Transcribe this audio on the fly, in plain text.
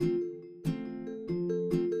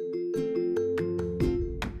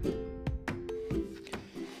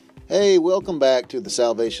Hey, welcome back to the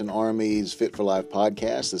Salvation Army's Fit for Life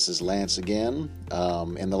podcast. This is Lance again.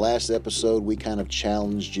 In the last episode, we kind of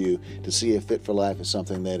challenged you to see if Fit for Life is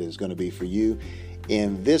something that is going to be for you.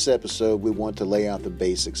 In this episode, we want to lay out the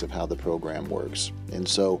basics of how the program works. And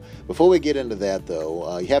so before we get into that,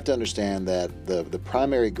 though, you have to understand that the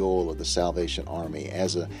primary goal of the Salvation Army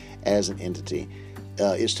as an entity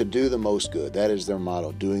is to do the most good. That is their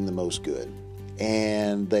motto, doing the most good.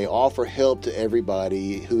 And they offer help to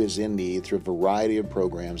everybody who is in need through a variety of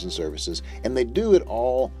programs and services. And they do it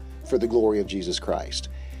all for the glory of Jesus Christ.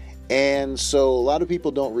 And so a lot of people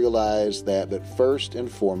don't realize that first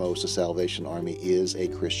and foremost, the Salvation Army is a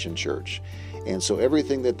Christian church. And so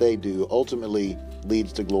everything that they do ultimately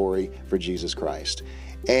leads to glory for Jesus Christ.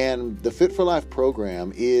 And the Fit for Life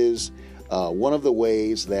program is one of the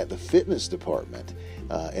ways that the fitness department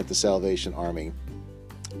at the Salvation Army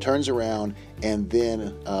turns around and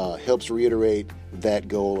then helps reiterate that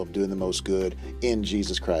goal of doing the most good in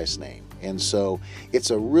Jesus Christ's name. And so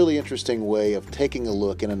it's a really interesting way of taking a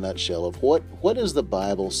look in a nutshell of what does the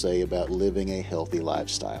Bible say about living a healthy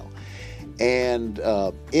lifestyle. And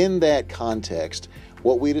in that context,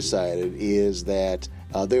 what we decided is that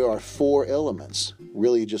there are four elements,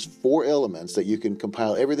 really just four elements that you can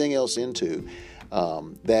compile everything else into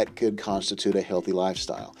that could constitute a healthy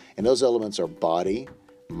lifestyle. And those elements are body,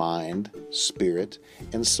 mind, spirit,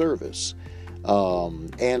 and service.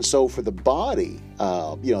 And so for the body,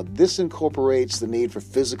 this incorporates the need for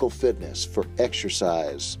physical fitness, for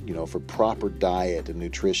exercise, for proper diet and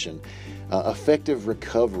nutrition, effective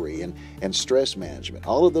recovery and stress management.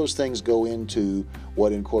 All of those things go into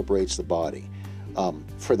what incorporates the body.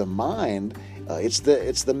 For the mind, it's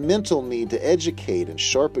the mental need to educate and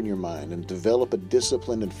sharpen your mind and develop a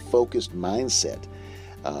disciplined and focused mindset.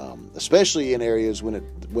 Especially in areas when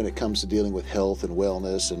it comes to dealing with health and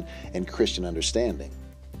wellness and Christian understanding.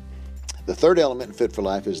 The third element in Fit for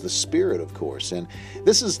Life is the spirit, of course, and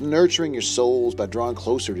this is nurturing your souls by drawing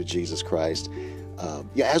closer to Jesus Christ.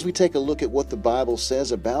 As we take a look at what the Bible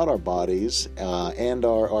says about our bodies and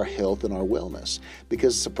our health and our wellness,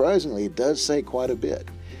 because surprisingly, it does say quite a bit.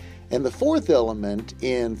 And the fourth element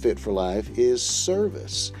in Fit for Life is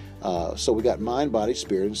service. So we got mind, body,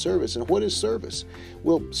 spirit, and service. And what is service?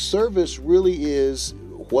 Well, service really is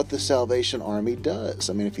what the Salvation Army does.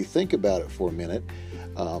 I mean, if you think about it for a minute,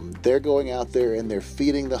 they're going out there and they're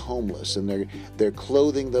feeding the homeless and they're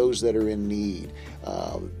clothing those that are in need.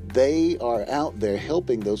 They are out there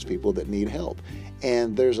helping those people that need help.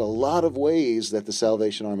 And there's a lot of ways that the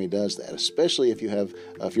Salvation Army does that, especially if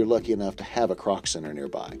you're lucky enough to have a Croc Center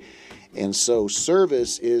nearby. And so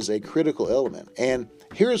service is a critical element. And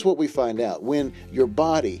here's what we find out. When your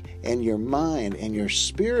body and your mind and your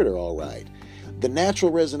spirit are all right, the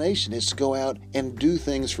natural resonation is to go out and do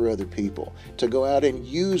things for other people, to go out and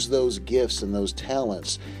use those gifts and those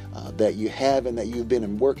talents that you have and that you've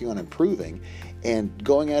been working on improving, and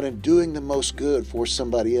going out and doing the most good for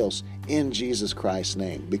somebody else in Jesus Christ's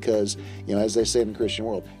name. Because, as they say in the Christian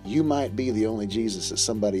world, you might be the only Jesus that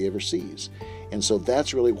somebody ever sees. And so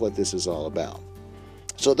that's really what this is all about.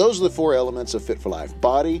 So those are the four elements of Fit for Life: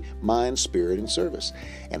 body, mind, spirit, and service.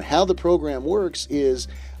 And how the program works is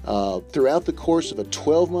throughout the course of a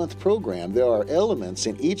 12-month program, there are elements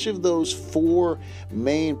in each of those four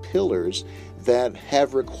main pillars that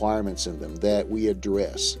have requirements in them that we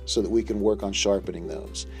address so that we can work on sharpening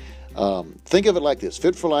those. Think of it like this.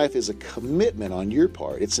 Fit for Life is a commitment on your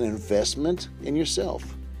part. It's an investment in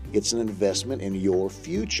yourself. It's an investment in your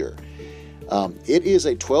future. It is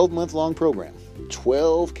a 12-month-long program,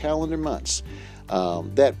 12 calendar months,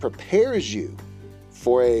 that prepares you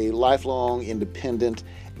for a lifelong, independent,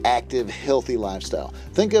 active, healthy lifestyle.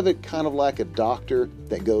 Think of it kind of like a doctor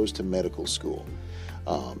that goes to medical school.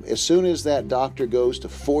 As soon as that doctor goes to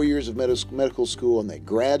 4 years of medical school and they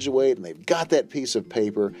graduate and they've got that piece of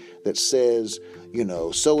paper that says,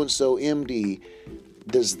 so-and-so MD,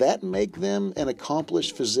 does that make them an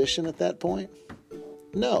accomplished physician at that point?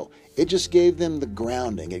 No, it just gave them the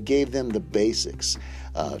grounding. It gave them the basics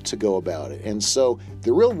to go about it. And so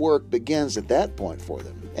the real work begins at that point for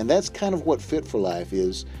them. And that's kind of what Fit for Life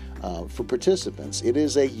is for participants. It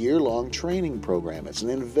is a year-long training program. It's an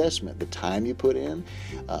investment. The time you put in,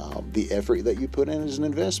 the effort that you put in is an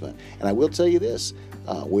investment. And I will tell you this,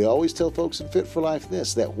 we always tell folks in Fit for Life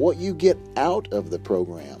that what you get out of the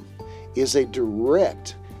program is a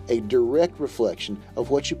direct reflection of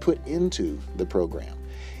what you put into the program.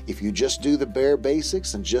 If you just do the bare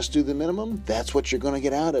basics and just do the minimum, that's what you're going to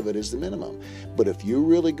get out of it, is the minimum. But if you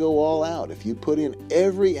really go all out, if you put in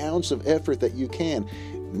every ounce of effort that you can,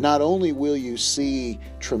 not only will you see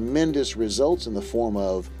tremendous results in the form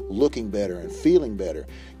of looking better and feeling better,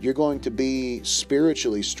 you're going to be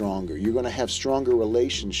spiritually stronger. You're going to have stronger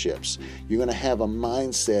relationships. You're going to have a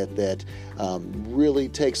mindset that really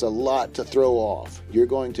takes a lot to throw off. You're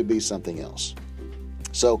going to be something else.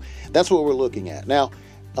 So that's what we're looking at. Now,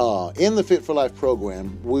 in the Fit for Life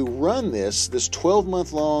program, we run this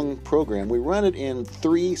 12-month-long program. We run it in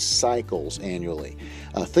 3 cycles annually.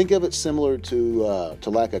 Think of it similar to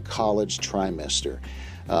like a college trimester.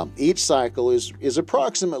 Each cycle is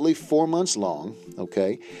approximately 4 months long,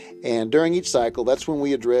 okay? And during each cycle, that's when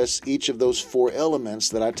we address each of those 4 elements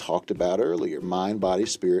that I talked about earlier: mind, body,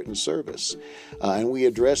 spirit, and service. And we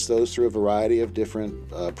address those through a variety of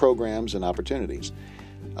different programs and opportunities.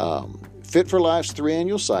 Fit for Life's 3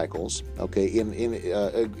 annual cycles, okay,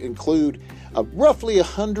 include roughly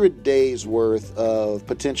 100 days worth of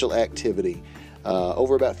potential activity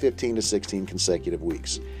over about 15 to 16 consecutive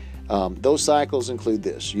weeks. Those cycles include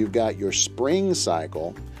this. You've got your spring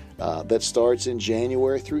cycle that starts in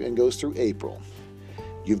January and goes through April.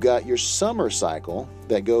 You've got your summer cycle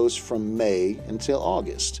that goes from May until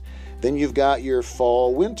August. Then you've got your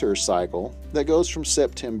fall-winter cycle that goes from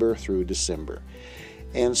September through December.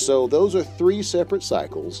 And so those are 3 separate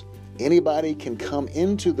cycles. Anybody can come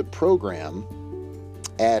into the program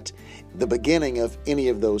at the beginning of any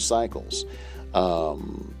of those cycles. So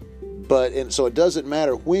it doesn't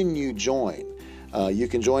matter when you join. You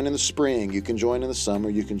can join in the spring, you can join in the summer,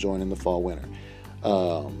 you can join in the fall, winter.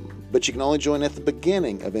 But you can only join at the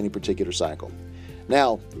beginning of any particular cycle.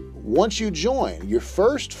 Now, once you join, your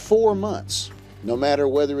first 4 months, no matter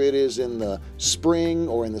whether it is in the spring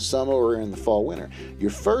or in the summer or in the fall, winter, your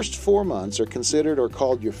first 4 months are considered or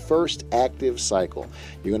called your first active cycle.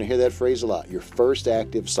 You're going to hear that phrase a lot, your first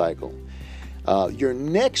active cycle. Your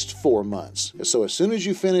next 4 months, so as soon as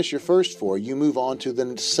you finish your first 4, you move on to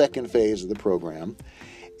the second phase of the program.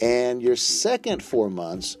 And your second 4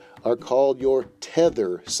 months are called your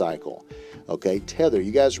tether cycle. Okay, tether.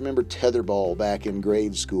 You guys remember tetherball back in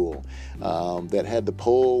grade school that had the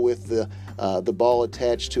pole with the ball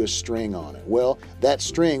attached to a string on it? Well, that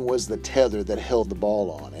string was the tether that held the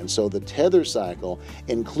ball on. And so the tether cycle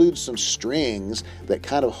includes some strings that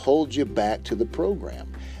kind of hold you back to the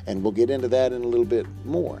program. And we'll get into that in a little bit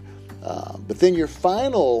more. But then your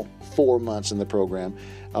final 4 months in the program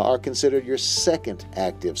are considered your second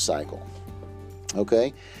active cycle.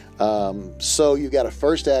 Okay? So you've got a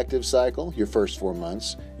first active cycle, your first 4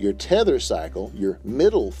 months, your tether cycle, your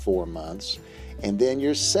middle 4 months, and then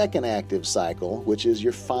your second active cycle, which is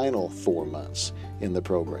your final 4 months in the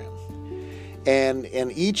program. And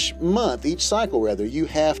each cycle, you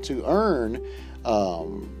have to earn,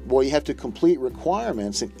 you have to complete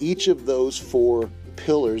requirements in each of those 4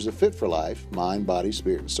 pillars of Fit for Life: mind, body,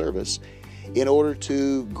 spirit, and service, in order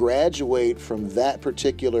to graduate from that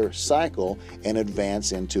particular cycle and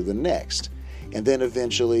advance into the next, and then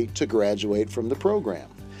eventually to graduate from the program.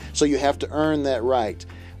 So you have to earn that right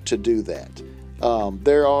to do that.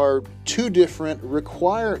 There are 2 different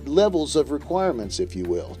levels of requirements, if you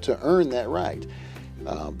will, to earn that right.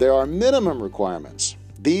 There are minimum requirements.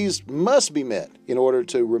 These must be met in order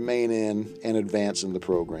to remain in and advance in the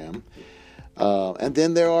program. And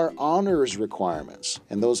then there are honors requirements.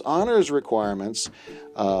 And those honors requirements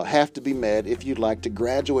have to be met if you'd like to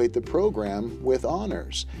graduate the program with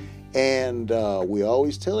honors. And we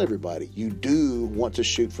always tell everybody, you do want to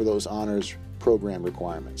shoot for those honors program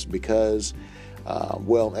requirements because,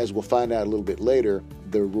 as we'll find out a little bit later,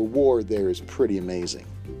 the reward there is pretty amazing.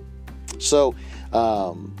 So,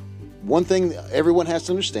 one thing everyone has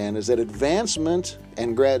to understand is that advancement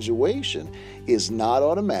and graduation is not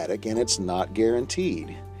automatic and it's not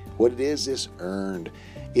guaranteed. What it is earned.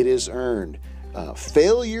 It is earned.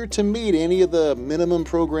 Failure to meet any of the minimum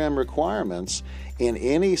program requirements in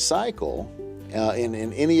any cycle, in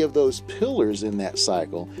any of those pillars in that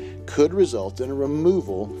cycle, could result in a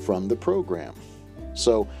removal from the program.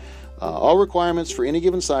 So, all requirements for any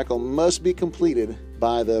given cycle must be completed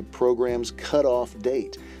by the program's cutoff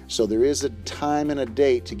date. So there is a time and a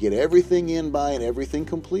date to get everything in by and everything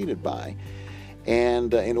completed by.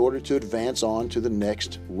 And in order to advance on to the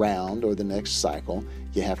next round or the next cycle,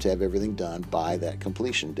 you have to have everything done by that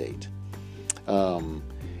completion date. And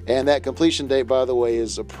that completion date, by the way,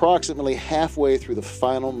 is approximately halfway through the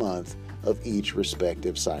final month of each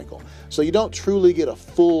respective cycle. So you don't truly get a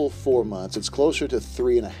full 4 months. It's closer to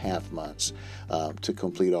 3.5 months to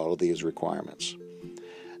complete all of these requirements.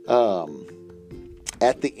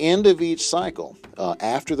 At the end of each cycle,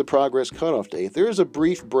 after the progress cutoff date, there is a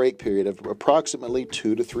brief break period of approximately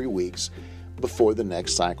 2 to 3 weeks before the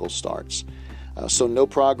next cycle starts. So no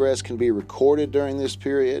progress can be recorded during this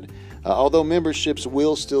period, although memberships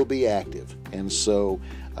will still be active, and so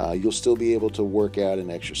you'll still be able to work out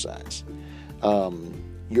and exercise.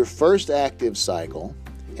 Your first active cycle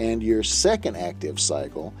and your second active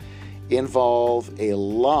cycle involve a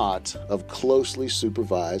lot of closely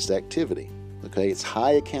supervised activity. Okay, it's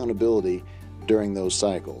high accountability during those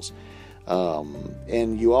cycles.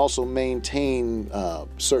 And you also maintain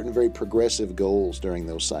certain very progressive goals during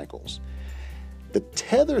those cycles. The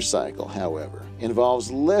tether cycle, however,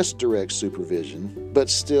 involves less direct supervision, but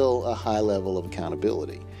still a high level of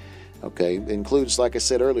accountability. Okay, it includes, like I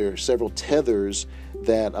said earlier, several tethers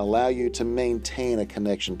that allow you to maintain a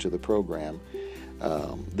connection to the program.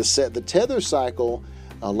 The tether cycle,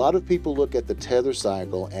 a lot of people look at the tether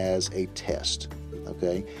cycle as a test.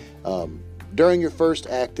 Okay, during your first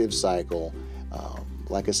active cycle,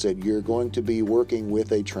 like I said, you're going to be working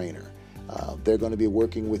with a trainer. They're going to be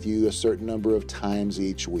working with you a certain number of times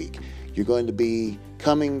each week. You're going to be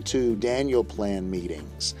coming to Daniel Plan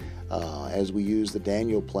meetings as we use the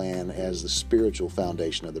Daniel Plan as the spiritual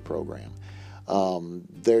foundation of the program.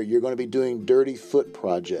 You're going to be doing dirty foot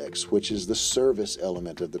projects, which is the service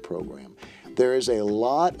element of the program. There is a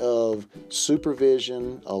lot of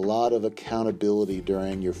supervision, a lot of accountability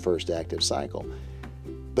during your first active cycle.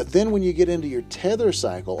 But then when you get into your tether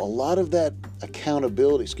cycle, a lot of that a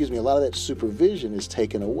lot of that supervision is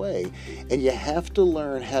taken away, and you have to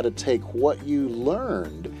learn how to take what you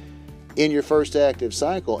learned in your first active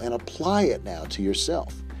cycle and apply it now to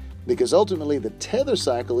yourself. Because ultimately the tether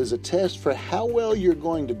cycle is a test for how well you're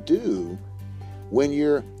going to do when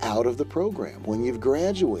you're out of the program, when you've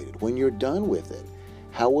graduated, when you're done with it.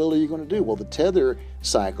 How well are you going to do? Well, the tether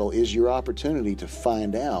cycle is your opportunity to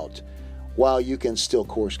find out while you can still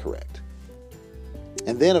course correct.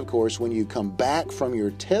 And then, of course, when you come back from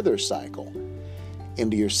your tether cycle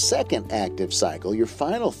into your second active cycle, your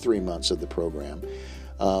final 3 months of the program,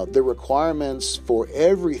 the requirements for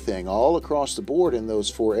everything all across the board in those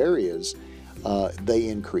 4 areas, they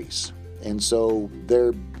increase. And so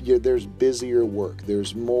there's busier work.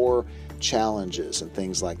 There's more challenges and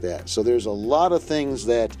things like that. So there's a lot of things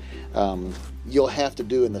that you'll have to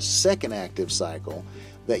do in the second active cycle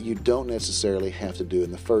that you don't necessarily have to do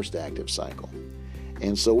in the first active cycle.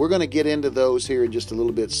 And so we're going to get into those here in just a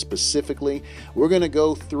little bit specifically. We're going to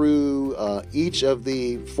go through each of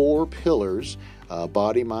the 4 pillars,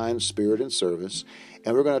 body, mind, spirit, and service.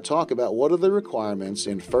 And we're going to talk about what are the requirements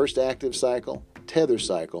in first active cycle, tether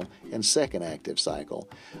cycle, and second active cycle,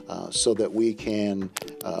 so that we can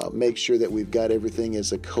make sure that we've got everything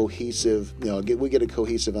as a cohesive, we get a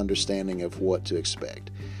cohesive understanding of what to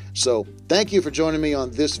expect. So thank you for joining me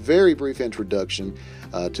on this very brief introduction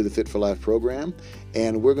to the Fit for Life program.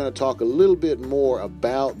 And we're going to talk a little bit more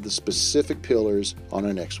about the specific pillars on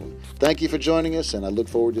our next one. Thank you for joining us, and I look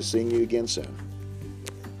forward to seeing you again soon.